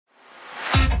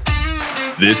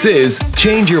This is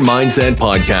Change Your Mindset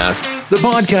Podcast, the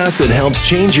podcast that helps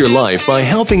change your life by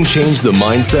helping change the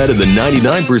mindset of the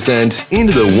 99%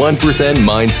 into the 1%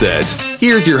 mindset.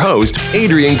 Here's your host,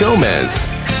 Adrian Gomez.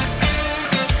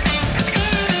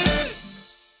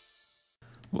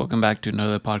 Welcome back to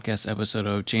another podcast episode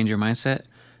of Change Your Mindset.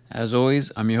 As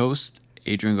always, I'm your host,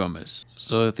 Adrian Gomez.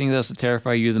 So the thing that's to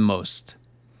terrify you the most,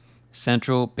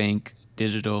 central bank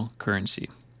digital currency.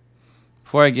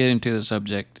 Before I get into the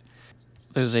subject,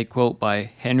 there's a quote by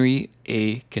Henry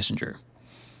A. Kissinger.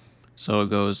 So it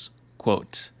goes,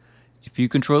 quote, "If you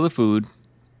control the food,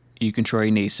 you control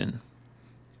a nation.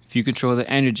 If you control the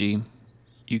energy,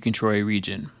 you control a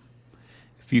region.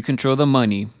 If you control the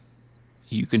money,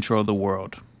 you control the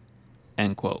world."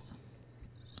 End quote.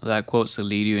 That quote's to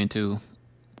lead you into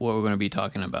what we're going to be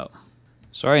talking about.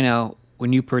 So right now,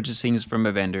 when you purchase things from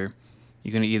a vendor,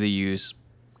 you're going to either use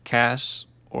cash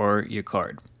or your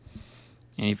card.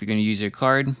 And if you're going to use your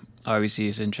card, obviously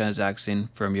it's a transaction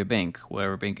from your bank,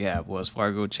 whatever bank you have, Wells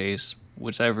Fargo, Chase,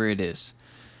 whichever it is.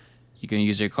 You can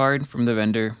use your card from the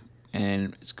vendor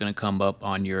and it's going to come up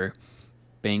on your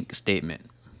bank statement.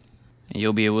 And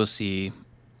you'll be able to see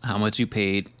how much you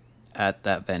paid at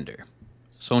that vendor.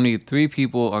 So only 3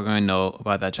 people are going to know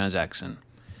about that transaction.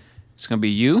 It's going to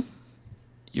be you,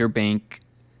 your bank,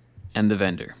 and the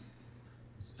vendor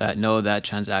that know that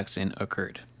transaction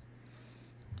occurred.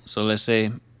 So let's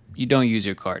say you don't use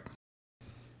your card.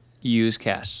 You use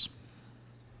cash.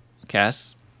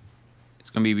 Cash, it's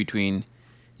going to be between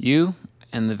you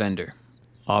and the vendor.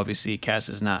 Obviously, cash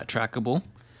is not trackable.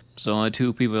 So only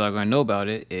 2 people that are going to know about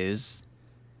it is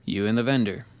you and the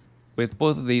vendor. With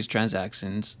both of these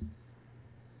transactions,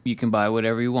 you can buy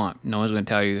whatever you want. No one's going to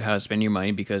tell you how to spend your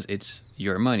money because it's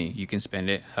your money. You can spend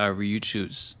it however you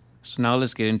choose. So now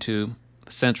let's get into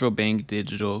the central bank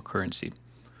digital currency.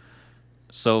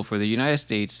 So for the United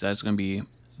States, that's going to be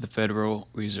the Federal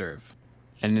Reserve.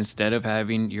 And instead of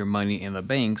having your money in the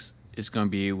banks, it's going to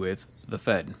be with the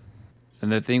Fed. And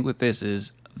the thing with this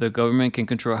is the government can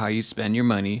control how you spend your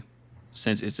money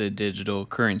since it's a digital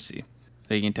currency.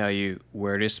 They can tell you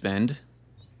where to spend,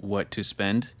 what to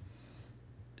spend.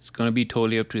 It's going to be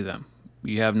totally up to them.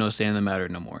 You have no say in the matter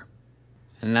no more.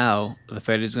 And now the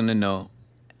Fed is going to know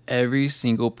every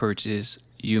single purchase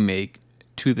you make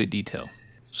to the detail.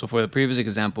 So for the previous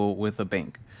example with a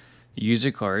bank, you use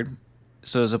your card,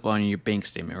 so it's up on your bank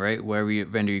statement, right? Wherever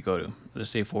vendor you go to. Let's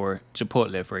say for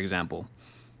Chipotle, for example.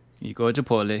 You go to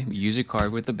Chipotle, you use your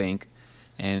card with the bank,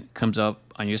 and it comes up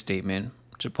on your statement,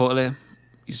 Chipotle,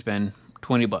 you spend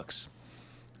 $20.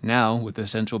 Now, with the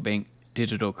central bank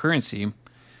digital currency,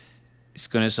 it's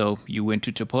going to show you went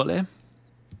to Chipotle,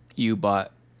 you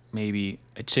bought maybe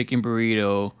a chicken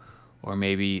burrito, or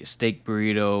maybe a steak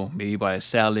burrito, maybe you bought a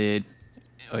salad,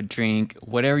 a drink,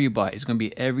 whatever you buy, it's going to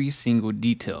be every single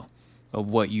detail of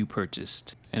what you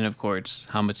purchased. And of course,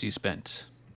 how much you spent.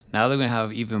 Now they're going to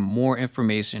have even more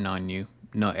information on you,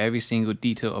 know every single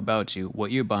detail about you,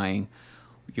 what you're buying,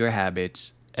 your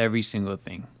habits, every single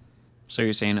thing. So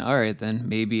you're saying, all right, then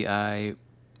maybe I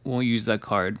won't use that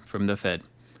card from the Fed.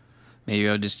 Maybe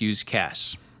I'll just use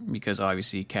cash because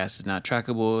obviously cash is not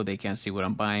trackable. They can't see what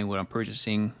I'm buying, what I'm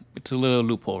purchasing. It's a little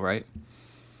loophole, right?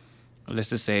 Let's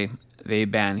just say they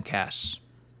ban cash.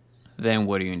 Then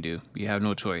what are you going to do? You have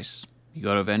no choice. You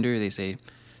go to a vendor, they say,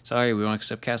 sorry, we don't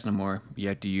accept cash no more. You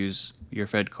have to use your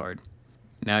Fed card.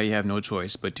 Now you have no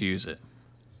choice but to use it.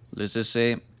 Let's just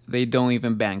say they don't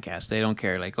even ban cash. They don't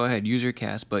care. Like, go ahead, use your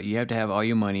cash, but you have to have all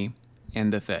your money in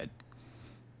the Fed.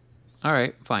 All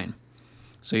right, fine.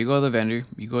 So you go to the vendor,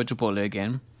 you go to Chipotle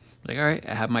again. Like, all right,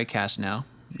 I have my cash now.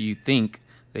 You think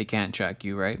they can't track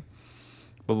you, right?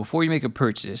 But before you make a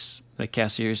purchase, the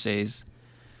cashier says,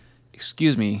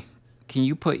 excuse me, can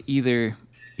you put either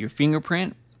your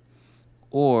fingerprint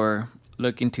or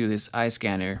look into this eye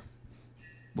scanner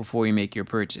before you make your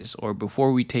purchase or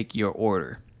before we take your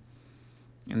order?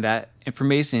 And that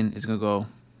information is going to go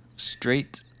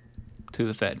straight to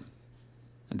the Fed.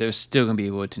 And they're still going to be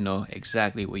able to know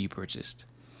exactly what you purchased.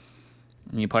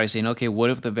 And you're probably saying, okay, what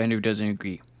if the vendor doesn't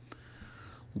agree?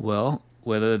 Well,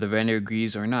 whether the vendor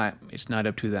agrees or not, it's not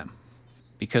up to them.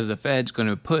 Because the Fed's going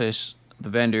to push the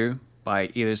vendor by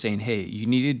either saying, hey, you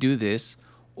need to do this,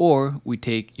 or we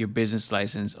take your business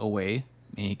license away,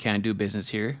 and you can't do business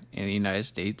here in the United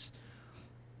States.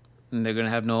 And they're going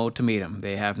to have no ultimatum.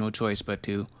 They have no choice but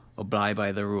to abide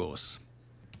by the rules.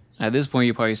 At this point,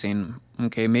 you're probably saying,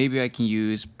 okay, maybe I can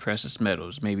use precious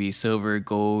metals, maybe silver,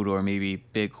 gold, or maybe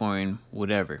Bitcoin,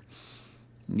 whatever.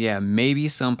 Yeah, maybe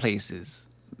some places.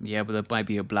 Yeah, but there might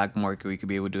be a black market where you could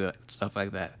be able to do stuff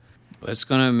like that. But it's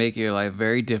going to make your life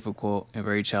very difficult and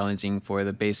very challenging for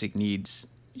the basic needs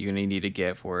you're going to need to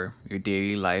get for your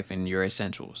daily life and your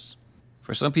essentials.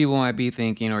 For some people might be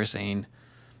thinking or saying,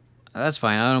 that's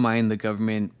fine, I don't mind the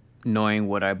government knowing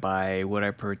what I buy, what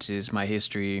I purchase, my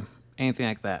history, anything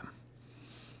like that.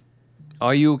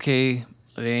 Are you okay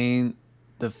letting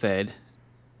the Fed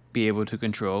be able to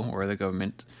control, or the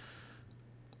government,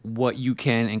 what you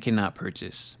can and cannot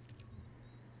purchase?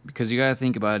 Because you got to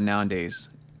think about it nowadays,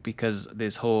 because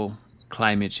this whole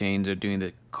climate change, they're doing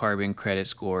the carbon credit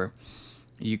score.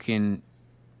 You can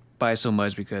buy so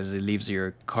much because it leaves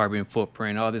your carbon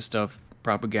footprint, all this stuff,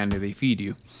 propaganda they feed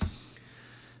you.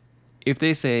 If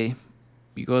they say,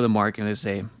 you go to the market and let's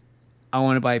say, I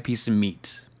want to buy a piece of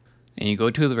meat, and you go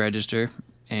to the register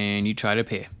and you try to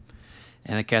pay,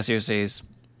 and the cashier says,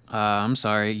 I'm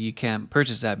sorry, you can't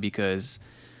purchase that because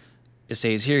it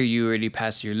says here you already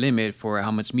passed your limit for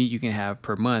how much meat you can have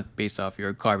per month based off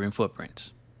your carbon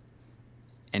footprint.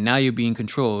 And now you're being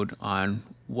controlled on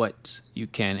what you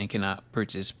can and cannot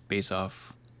purchase based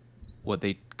off what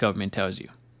the government tells you.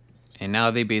 And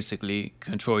now they basically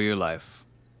control your life,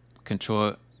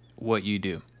 control what you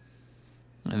do.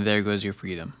 And there goes your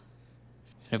freedom.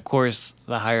 And of course,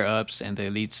 the higher ups and the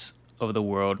elites of the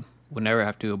world will never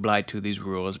have to abide to these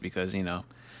rules because,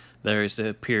 they're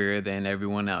superior than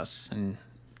everyone else. And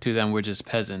to them, we're just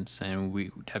peasants and we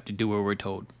have to do what we're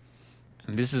told.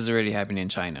 And this is already happening in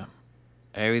China.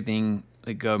 Everything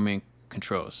the government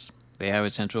controls. They have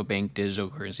a central bank digital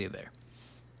currency there.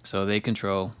 So they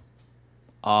control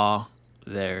all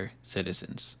their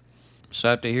citizens. So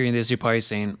after hearing this, you're probably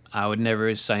saying, I would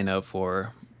never sign up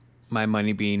for my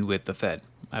money being with the Fed.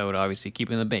 I would obviously keep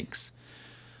it in the banks.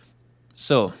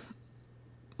 So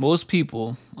most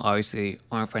people obviously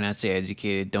aren't financially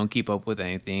educated, don't keep up with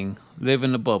anything, live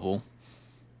in a bubble,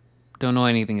 don't know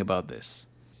anything about this.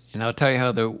 And I'll tell you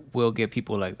how there will get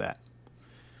people like that.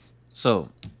 So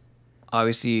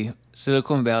obviously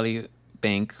Silicon Valley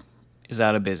Bank is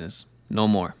out of business. No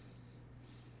more.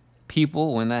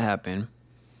 People, when that happened,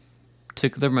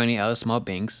 took their money out of small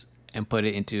banks and put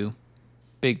it into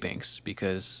big banks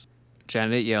because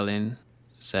Janet Yellen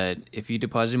said if you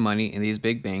deposit money in these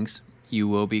big banks, you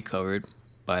will be covered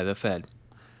by the Fed.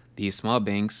 These small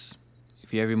banks,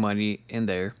 if you have your money in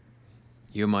there,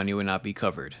 your money will not be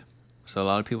covered. So a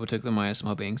lot of people took their money out of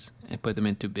small banks and put them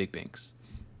into big banks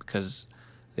because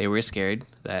they were scared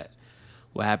that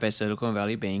what happened at Silicon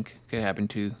Valley Bank could happen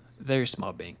to their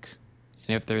small bank.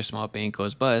 And if their small bank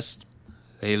goes bust,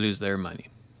 they lose their money.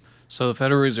 So the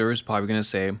Federal Reserve is probably going to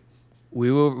say, we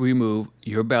will remove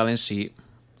your balance sheet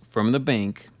from the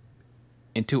bank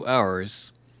into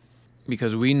ours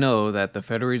because we know that the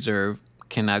Federal Reserve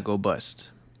cannot go bust.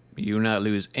 You will not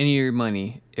lose any of your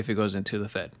money if it goes into the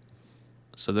Fed.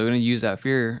 So they're going to use that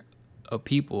fear of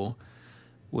people,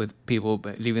 with people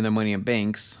leaving their money in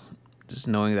banks, just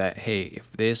knowing that, hey, if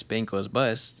this bank goes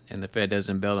bust and the Fed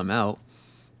doesn't bail them out,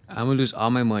 I'm going to lose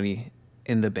all my money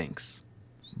in the banks.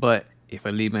 But if I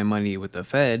leave my money with the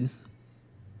Fed,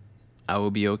 I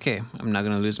will be okay. I'm not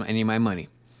going to lose any of my money.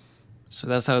 So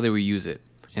that's how they will use it.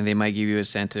 And they might give you a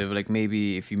incentive, like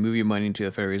maybe if you move your money into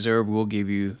the Federal Reserve, we'll give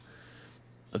you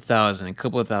 $1,000, a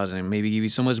couple of thousand, maybe give you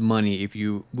so much money if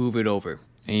you move it over.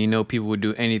 And people would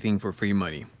do anything for free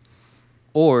money.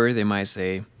 Or they might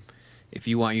say, if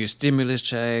you want your stimulus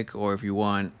check or if you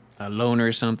want a loan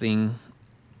or something,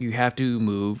 you have to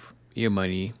move your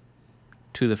money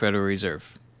to the Federal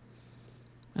Reserve.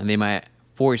 And they might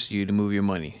force you to move your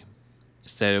money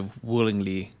instead of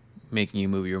willingly making you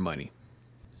move your money.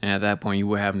 And at that point, you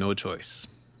will have no choice.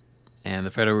 And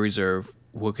the Federal Reserve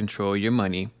will control your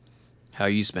money, how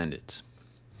you spend it.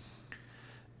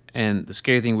 And the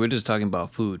scary thing, we're just talking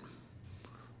about food.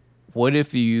 What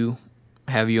if you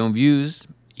have your own views?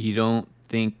 You don't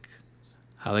think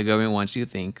how the government wants you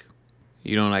to think.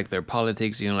 You don't like their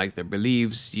politics. You don't like their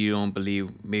beliefs. You don't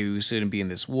believe maybe we shouldn't be in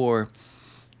this war.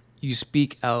 You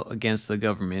speak out against the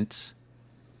government.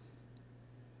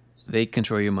 They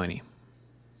control your money.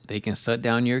 They can shut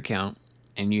down your account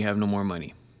and you have no more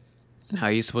money. And how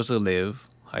are you supposed to live?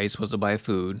 How are you supposed to buy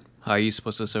food? How are you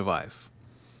supposed to survive?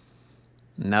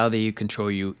 Now they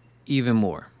control you even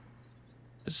more.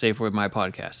 Let's say for my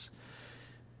podcast,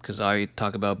 because I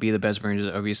talk about be the best version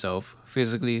of yourself,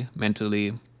 physically,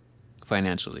 mentally,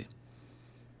 financially.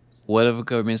 Whatever the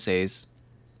government says,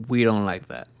 we don't like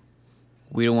that.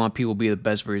 We don't want people to be the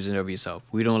best version of yourself.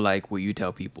 We don't like what you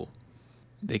tell people.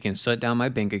 They can shut down my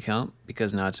bank account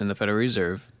because now it's in the Federal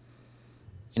Reserve.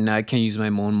 And now I can't use my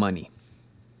own money.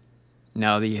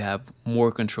 Now they have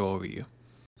more control over you.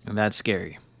 And that's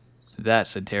scary. That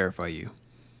should terrify you.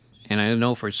 And I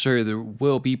know for sure there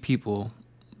will be people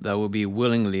that will be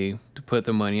willingly to put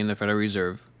their money in the Federal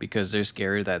Reserve because they're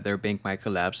scared that their bank might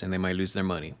collapse and they might lose their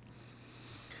money.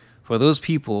 For those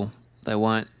people that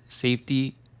want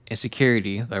safety and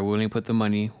security, that are willing to put the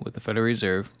money with the Federal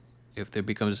Reserve if there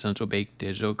becomes a central bank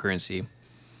digital currency,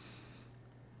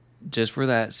 just for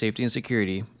that safety and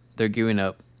security, they're giving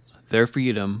up their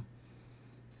freedom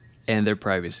and their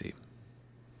privacy.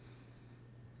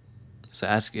 So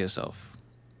ask yourself,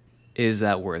 is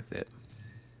that worth it?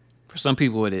 For some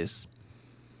people it is.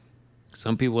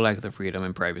 Some people like the freedom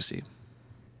and privacy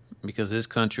because this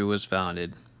country was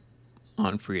founded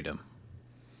on freedom.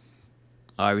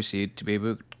 Obviously, to be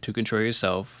able to control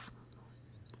yourself,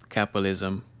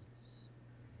 capitalism,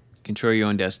 control your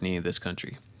own destiny in this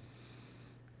country.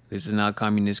 This is not a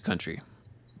communist country.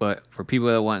 But for people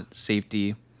that want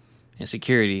safety and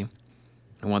security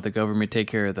and want the government to take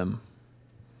care of them,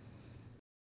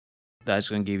 that's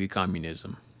going to give you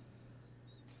communism.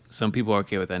 Some people are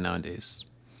okay with that nowadays.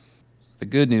 The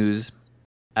good news,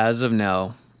 as of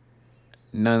now,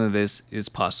 none of this is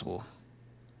possible.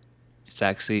 It's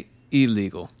actually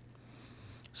illegal.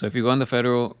 So if you go on the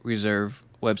Federal Reserve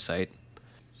website,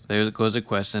 there goes a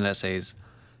question that says,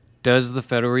 does the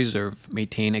Federal Reserve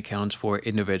maintain accounts for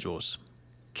individuals?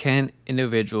 Can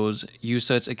individuals use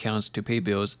such accounts to pay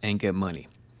bills and get money?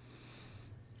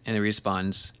 And it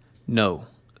responds, no.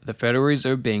 The Federal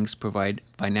Reserve banks provide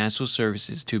financial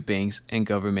services to banks and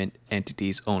government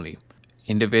entities only.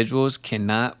 Individuals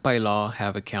cannot by law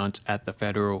have accounts at the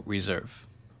Federal Reserve.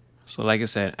 So like I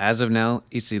said, as of now,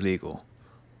 it's illegal.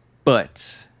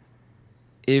 But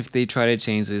if they try to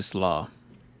change this law,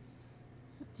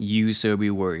 you should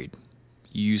be worried.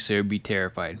 You should be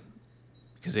terrified.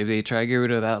 Because if they try to get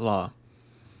rid of that law,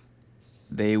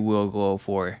 they will go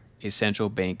for a central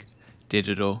bank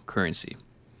digital currency.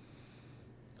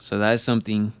 So that is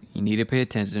something you need to pay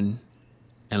attention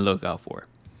and look out for.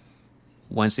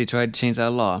 Once they try to change that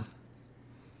law,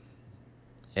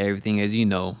 everything, as you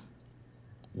know,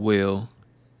 will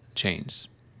change.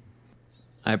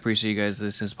 I appreciate you guys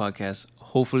listening to this podcast.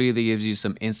 Hopefully that gives you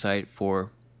some insight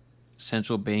for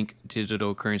central bank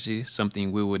digital currency,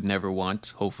 something we would never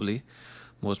want, hopefully.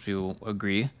 Most people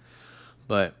agree.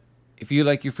 But if you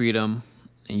like your freedom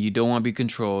and you don't want to be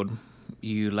controlled,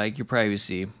 you like your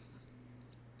privacy,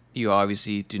 you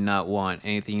obviously do not want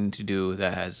anything to do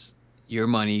that has your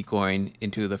money going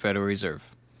into the Federal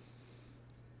Reserve.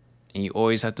 And you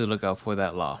always have to look out for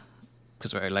that law.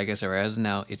 Because like I said, right as of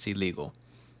now, it's illegal.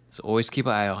 So always keep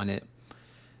an eye on it.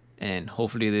 And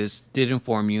hopefully this did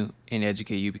inform you and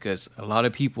educate you, because a lot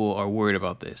of people are worried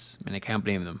about this. And I can't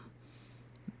blame them.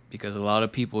 Because a lot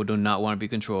of people do not want to be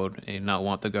controlled and do not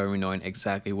want the government knowing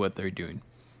exactly what they're doing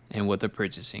and what they're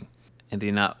purchasing. And they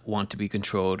not want to be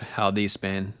controlled how they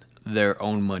spend their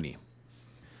own money.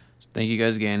 So thank you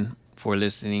guys again for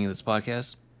listening to this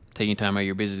podcast, taking time out of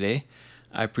your busy day.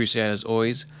 I appreciate it as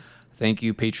always. Thank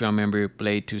you, Patreon member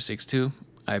Blade262.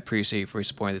 I appreciate you for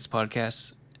supporting this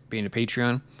podcast, being a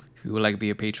Patreon. If you would like to be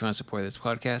a Patreon supporter of this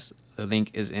podcast, the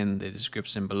link is in the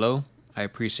description below. I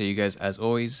appreciate you guys as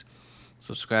always.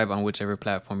 Subscribe on whichever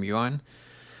platform you're on,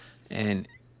 and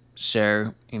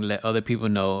share and let other people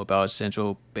know about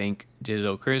central bank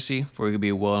digital currency for you to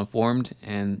be well informed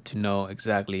and to know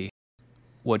exactly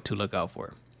what to look out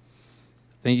for.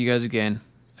 Thank you guys again.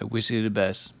 I wish you the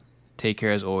best. Take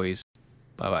care as always.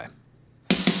 Bye-bye.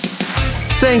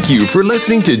 Thank you for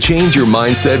listening to Change Your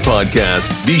Mindset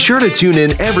podcast. Be sure to tune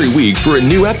in every week for a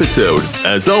new episode.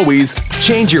 As always,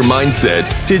 change your mindset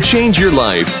to change your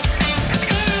life.